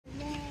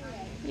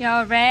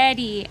You're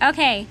ready.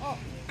 Okay.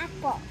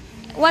 Apple.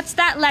 What's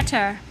that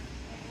letter?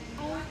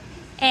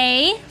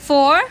 A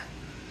for? A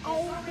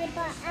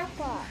for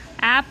apple.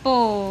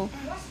 Apple.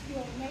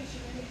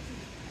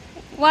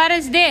 What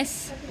is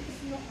this?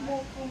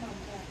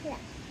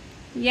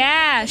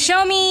 Yeah.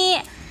 Show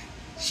me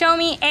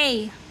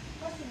A.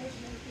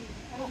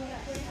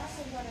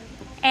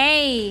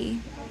 A.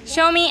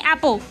 Show me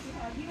apple.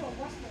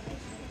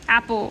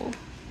 Apple.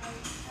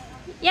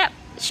 Yep.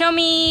 Show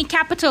me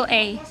capital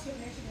A.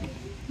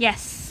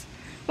 Yes.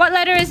 What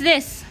letter is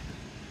this?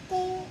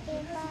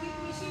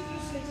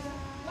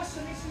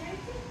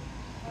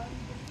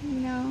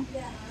 No.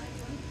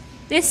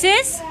 This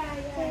is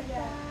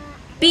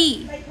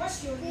B.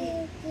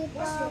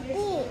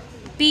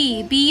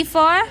 B. B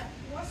for?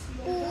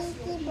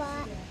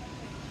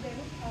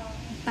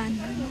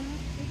 Banana.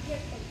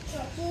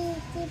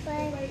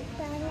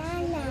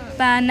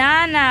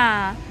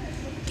 Banana.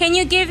 Can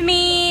you give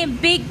me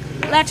big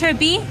letter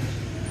B?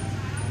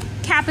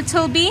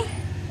 Capital B?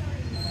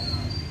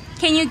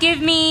 Can you give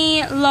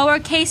me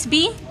lowercase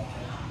b?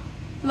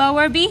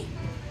 Lower B?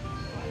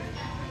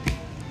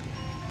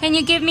 Can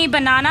you give me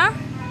banana?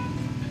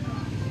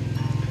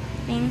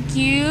 Thank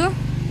you.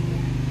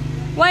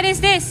 What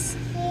is this?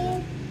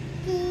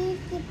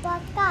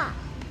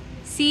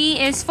 C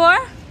is for?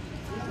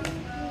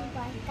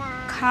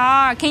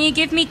 Car. Can you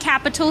give me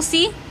capital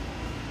C?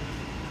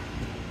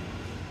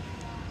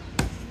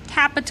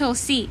 Capital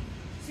C.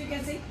 So you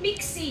can say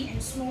big C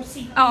and small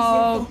C.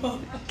 Oh,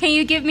 can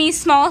you give me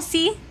small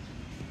c?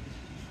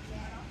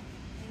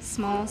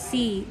 Small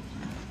c.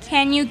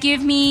 Can you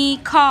give me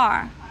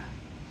car?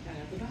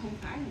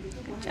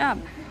 Good job.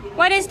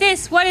 What is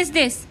this? What is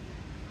this?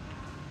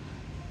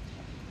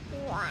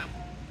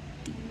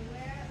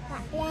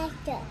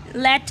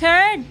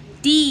 Letter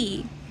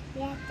D.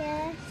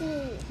 Letter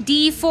D.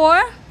 D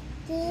for?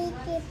 D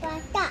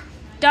for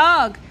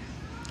Dog.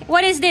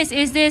 What is this?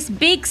 Is this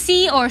big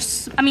C or,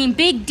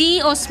 big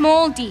D or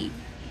small D?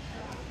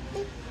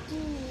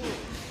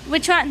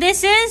 Which one?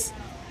 This is?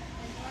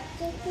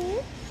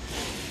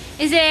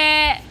 Is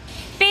it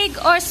big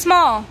or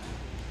small?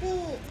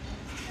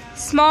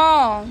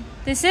 Small.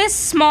 This is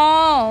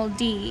small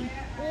D.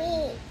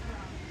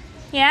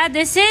 Yeah,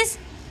 this is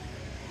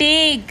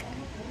big.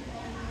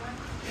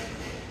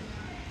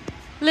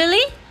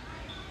 Lily?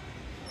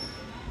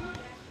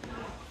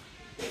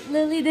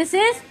 Lily, this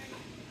is?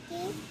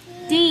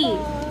 D.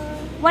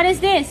 What is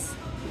this?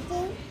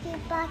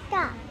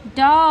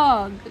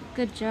 Dog.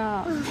 Good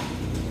job.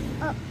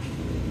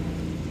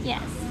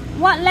 Yes.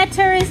 What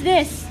letter is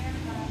this?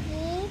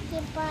 E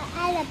for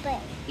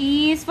elephant.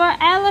 E is for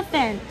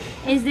elephant.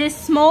 Is this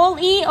small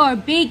E or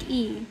big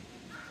E?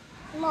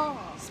 Small.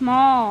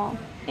 Small.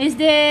 Is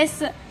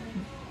this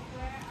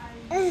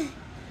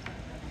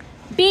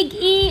big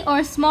E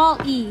or small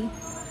E?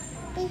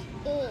 Big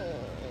E.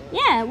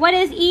 Yeah. What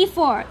is E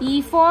for?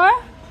 E for?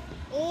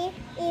 E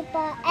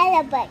for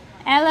elephant.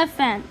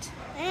 Elephant.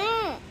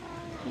 There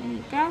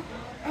you go.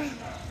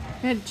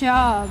 Good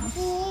job.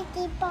 E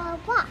for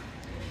what?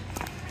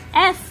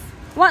 F.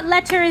 What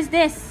letter is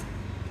this?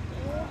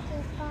 E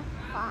for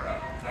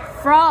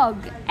what?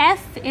 Frog.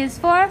 F is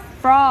for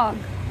frog.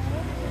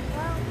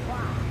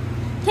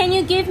 Can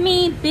you give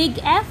me big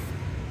F?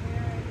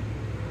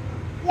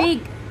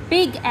 Big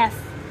F.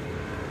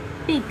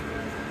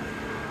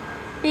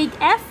 Big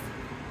F.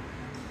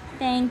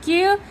 Thank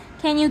you.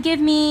 Can you give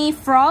me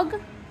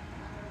frog?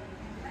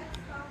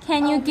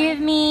 Can you give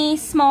me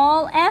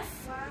small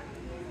f?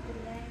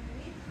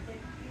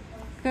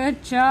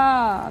 Good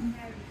job.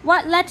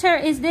 What letter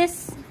is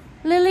this?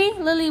 Lily?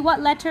 Lily, what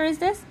letter is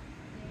this?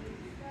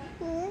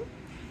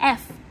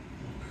 F.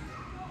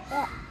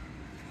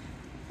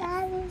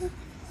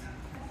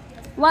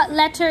 What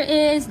letter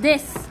is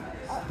this?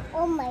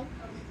 Oh my.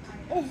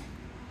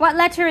 What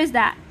letter is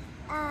that?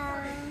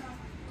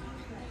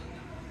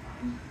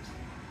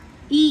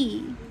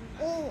 E.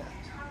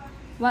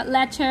 What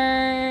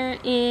letter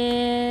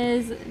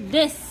is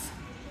this?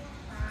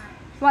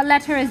 What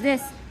letter is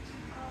this?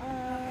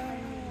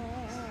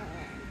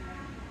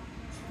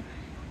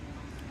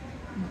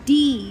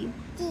 D.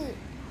 D.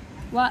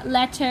 What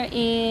letter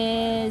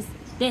is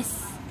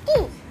this?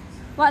 D.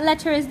 What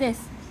letter is this?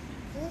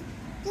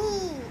 D.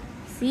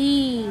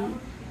 C.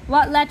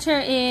 What letter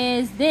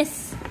is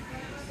this?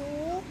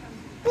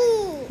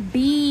 B.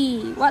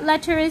 B. What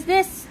letter is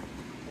this?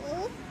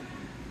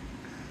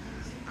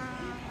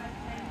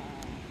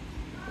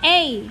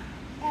 A.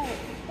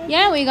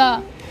 Yeah, we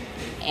got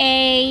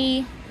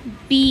A,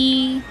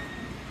 B,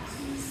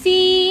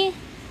 C,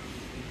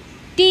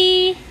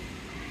 D,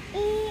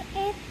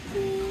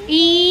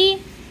 E,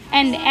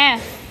 and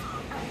F.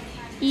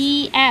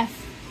 E, F.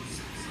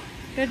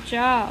 Good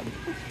job.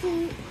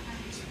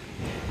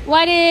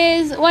 What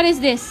is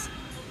this?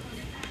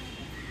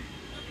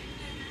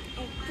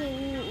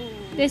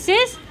 This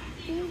is?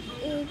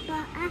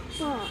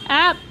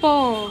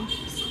 Apple.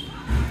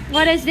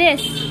 What is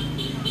this?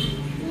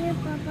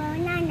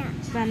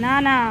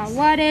 Banana.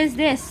 What is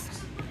this?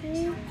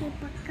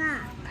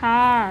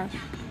 Car.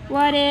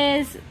 What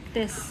is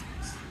this?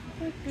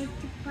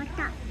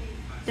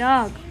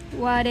 Dog.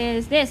 What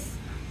is this?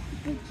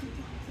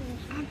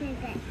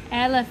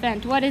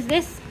 Elephant. What is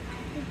this?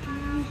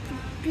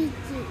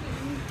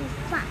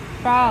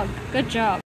 Frog. Good job.